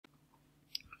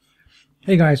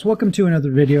Hey guys, welcome to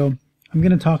another video. I'm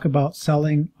going to talk about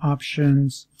selling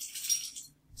options,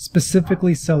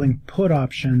 specifically selling put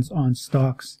options on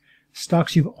stocks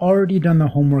you've already done the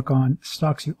homework on,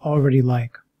 stocks you already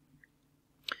like.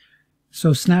 So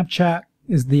Snapchat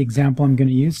is the example I'm going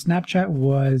to use. Snapchat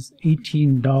was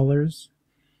 $18.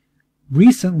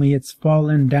 Recently it's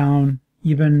fallen down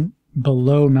even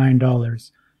below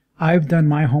 $9. I've done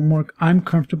my homework. I'm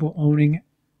comfortable owning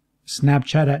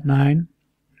Snapchat at $9.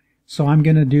 So I'm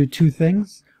going to do two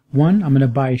things. One, I'm going to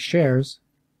buy shares,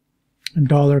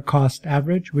 dollar cost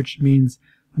average, which means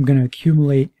I'm going to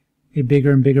accumulate a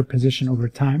bigger and bigger position over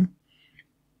time.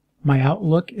 My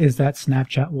outlook is that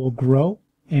Snapchat will grow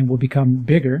and will become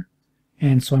bigger,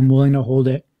 and so I'm willing to hold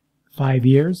it 5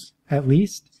 years at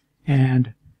least,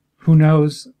 and who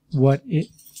knows what it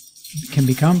can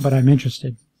become, but I'm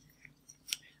interested.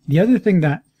 The other thing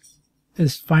that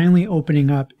is finally opening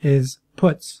up is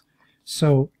puts.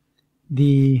 So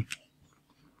the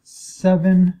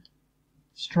 7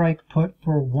 strike put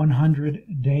for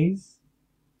 100 days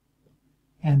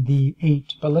and the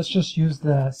 8, but let's just use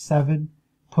the 7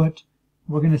 put.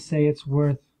 We're going to say it's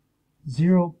worth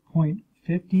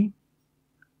 0.50.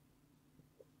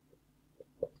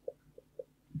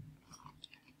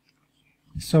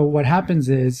 So what happens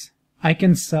is I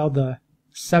can sell the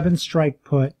 7 strike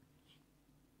put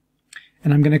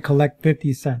and I'm going to collect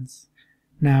 50 cents.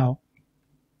 Now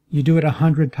you do it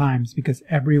 100 times because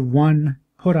every one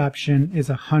put option is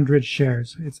 100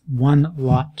 shares. It's one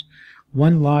lot.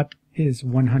 One lot is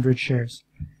 100 shares.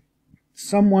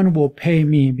 Someone will pay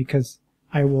me because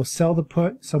I will sell the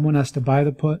put. Someone has to buy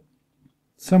the put.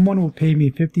 Someone will pay me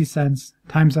 50 cents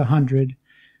times 100,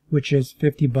 which is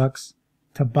 50 bucks,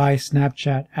 to buy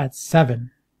Snapchat at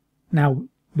 7. Now,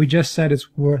 we just said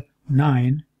it's worth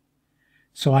 9,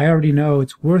 so I already know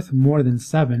it's worth more than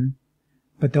 7.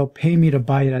 But they'll pay me to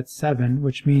buy it at 7,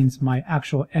 which means my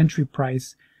actual entry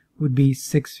price would be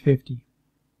 $6.50.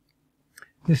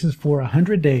 This is for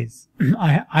 100 days.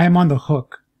 I am on the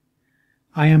hook.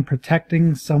 I am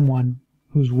protecting someone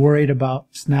who's worried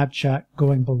about Snapchat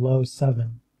going below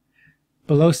 7.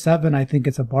 Below 7, I think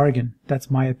it's a bargain. That's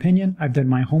my opinion. I've done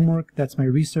my homework. That's my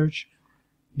research.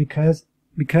 Because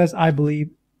I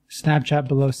believe Snapchat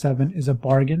below 7 is a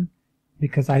bargain,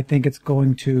 because I think it's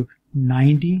going to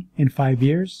 90 in 5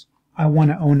 years. I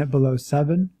want to own it below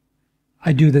 7.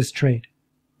 I do this trade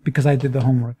because I did the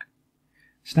homework.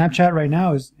 Snapchat right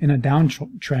now is in a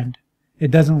downtrend.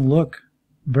 It doesn't look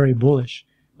very bullish,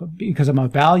 but because I'm a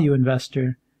value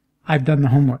investor, I've done the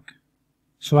homework.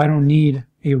 So I don't need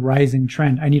a rising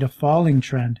trend. I need a falling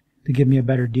trend to give me a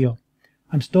better deal.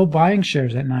 I'm still buying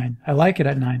shares at 9. I like it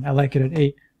at 9. I like it at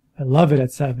 8. I love it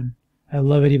at 7. I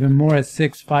love it even more at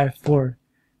 6, 5, 4.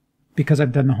 Because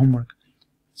I've done the homework.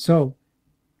 So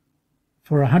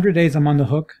for 100 days I'm on the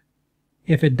hook.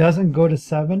 If it doesn't go to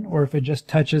 7, or if it just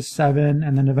touches 7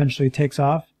 and then eventually takes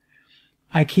off,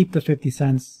 I keep the 50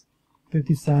 cents.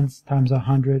 50 cents times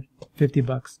 100, 50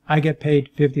 bucks. I get paid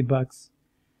 50 bucks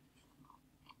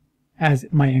as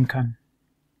my income.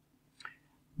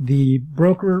 The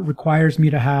broker requires me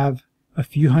to have a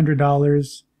few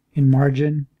 $100s in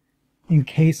margin in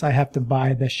case I have to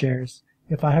buy the shares.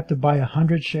 If I have to buy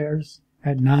 100 shares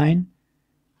at 9,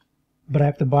 but I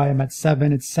have to buy them at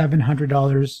 7, it's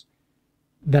 $700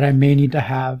 that I may need to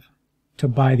have to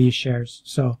buy these shares.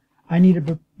 So I need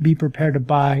to be prepared to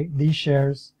buy these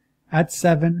shares at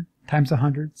 7 times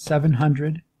 100,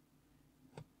 700.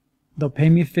 They'll pay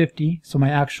me 50, so my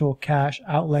actual cash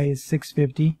outlay is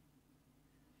 $6.50.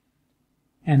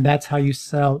 And that's how you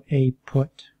sell a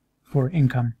put for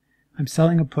income. I'm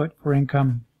selling a put for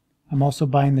income. I'm also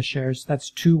buying the shares. That's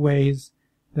 2 ways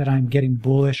that I'm getting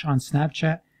bullish on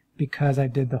Snapchat because I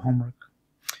did the homework.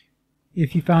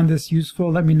 If you found this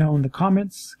useful, let me know in the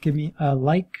comments. Give me a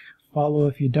like, follow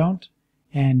if you don't,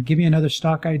 and give me another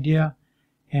stock idea,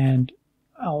 and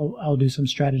I'll do some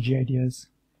strategy ideas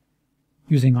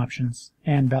using options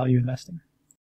and value investing.